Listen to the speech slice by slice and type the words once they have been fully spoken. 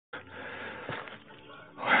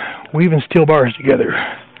weaving steel bars together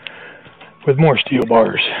with more steel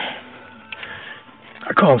bars.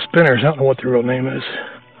 I call them spinners. I don't know what their real name is.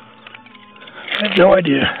 I have no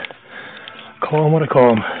idea. Call them what I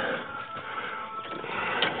call them.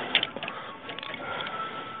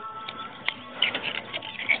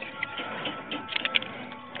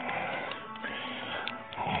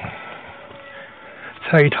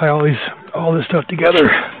 That's how you tie all this stuff together.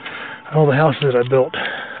 All the houses that I built.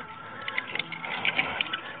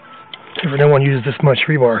 Except for no one uses this much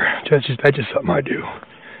rebar. That's just something I do.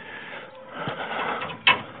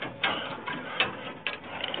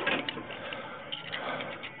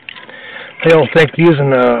 They all think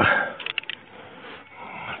using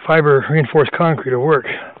fiber reinforced concrete will work.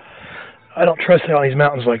 I don't trust it on these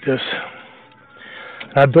mountains like this.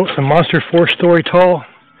 I built some monster 4-story tall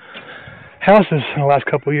houses in the last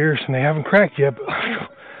couple of years, and they haven't cracked yet. But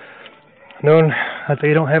knowing that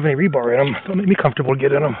they don't have any rebar in them, don't make me comfortable to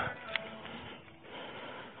get in them.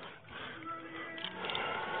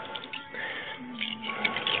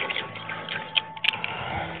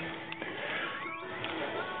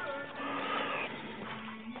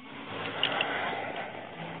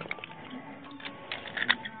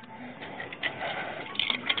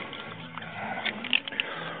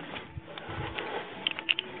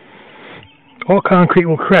 All concrete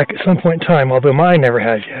will crack at some point in time, although mine never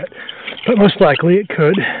has yet. But most likely it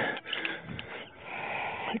could.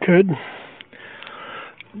 It could.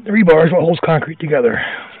 The rebar is what holds concrete together.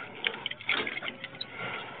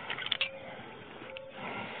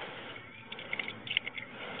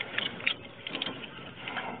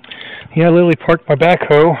 Yeah, I literally parked my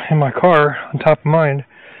backhoe in my car on top of mine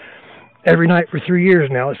every night for 3 years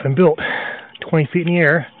now. It's been built 20 feet in the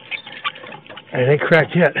air, and it ain't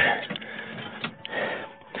cracked yet.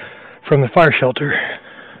 From the fire shelter.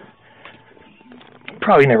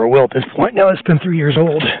 Probably never will at this point. Now it's been 3 years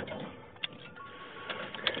old.